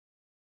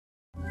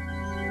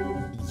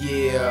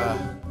Yeah,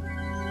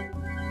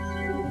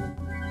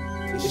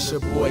 it's your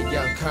boy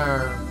Young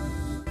Kern.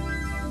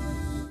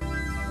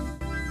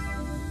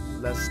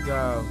 Let's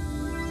go.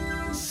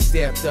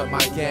 Stepped up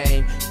my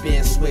game,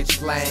 been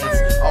switched lanes.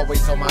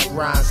 Always on my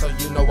grind, so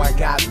you know I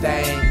got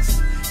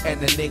things. And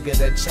the nigga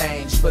that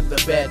changed for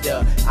the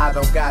better. I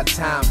don't got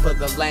time for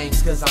the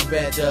lames, cause I'm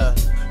better.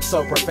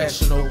 So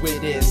professional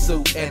with it,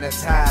 suit and a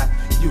tie.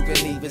 You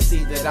can even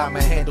see that I'm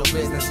a handle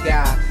business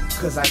guy,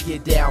 cause I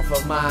get down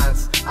for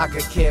mines. I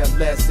could care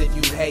less if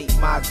you hate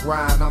my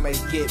grind. I'ma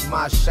get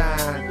my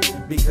shine,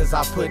 because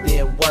I put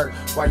in work,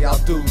 while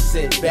y'all dudes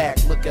sit back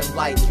looking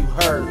like you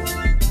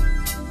hurt.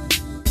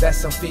 That's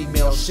some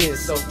female shit,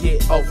 so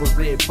get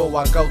over it before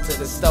I go to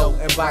the store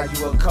and buy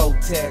you a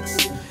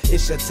Kotex.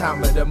 It's your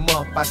time of the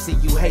month, I see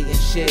you hating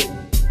shit,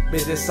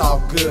 but it's all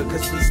good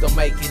cause we still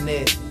making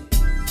it.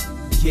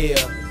 Yeah,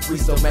 we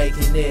still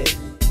making it.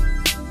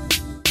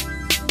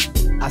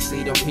 I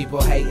see them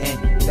people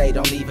hating, they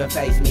don't even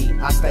faze me.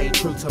 I stay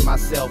true to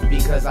myself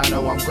because I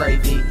know I'm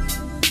gravy.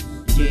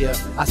 Yeah,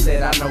 I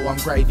said I know I'm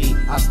gravy.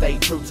 I stay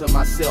true to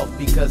myself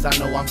because I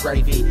know I'm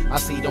gravy. I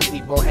see them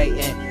people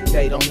hating,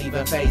 they don't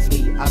even faze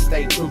me. I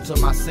stay true to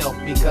myself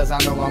because I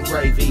know I'm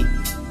gravy.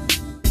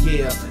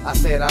 Yeah, I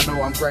said I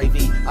know I'm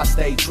gravy. I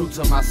stay true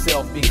to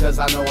myself because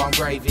I know I'm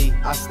gravy.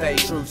 I stay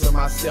true to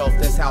myself,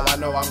 that's how I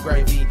know I'm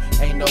gravy.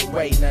 Ain't no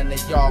way none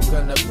of y'all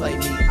gonna play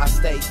me. I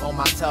stay on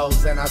my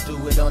toes and I do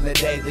it on the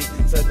daily.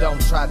 So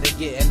don't try to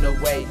get in the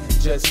way,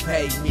 just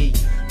pay me.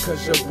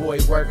 Cause your boy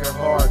working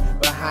hard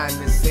behind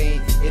the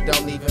scene. It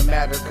don't even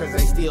matter cause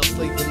they still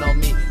sleeping on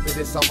me. But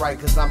it's alright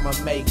cause I'ma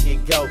make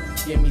it go.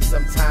 Give me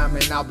some time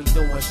and I'll be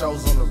doing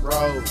shows on the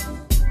road.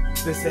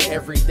 This an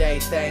everyday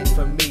thing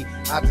for me.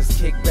 I just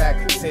kick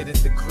back, sit at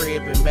the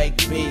crib and make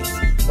beats,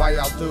 while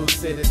y'all dudes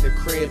sit at the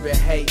crib and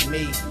hate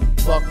me.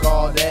 Fuck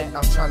all that,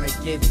 I'm trying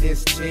to get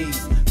this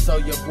cheese. So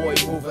your boy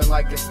moving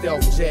like a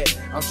stealth jet.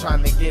 I'm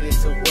trying to get it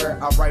to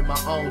where I write my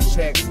own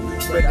checks,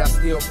 but I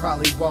still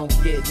probably won't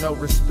get no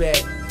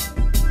respect.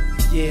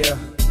 Yeah,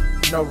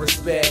 no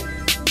respect.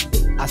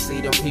 I see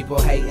them people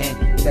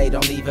hating, they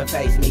don't even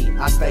faze me.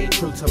 I stay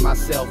true to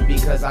myself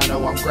because I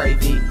know I'm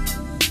gravy.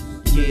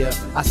 Yeah,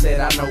 I said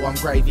I know I'm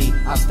gravy.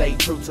 I stay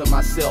true to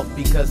myself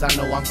because I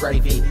know I'm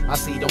gravy. I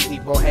see them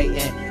people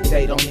hating,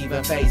 they don't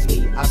even faze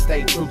me. I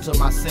stay true to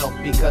myself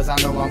because I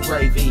know I'm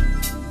gravy.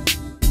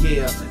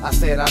 Yeah, I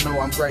said I know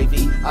I'm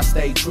gravy. I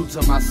stay true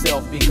to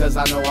myself because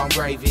I know I'm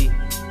gravy.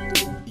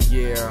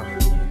 Yeah,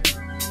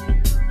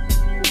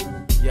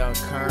 Young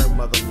Kern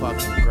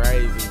motherfucking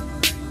gravy.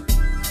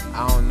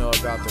 I don't know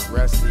about the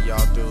rest of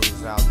y'all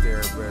dudes out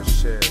there, but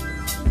shit,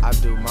 I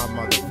do my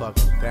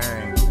motherfucking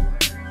thing.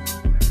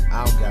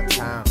 I don't got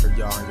time for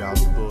y'all and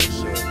y'all's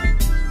bullshit.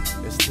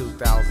 It's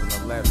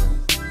 2011.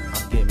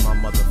 I'm getting my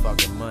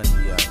motherfucking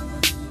money up.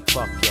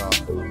 Fuck y'all.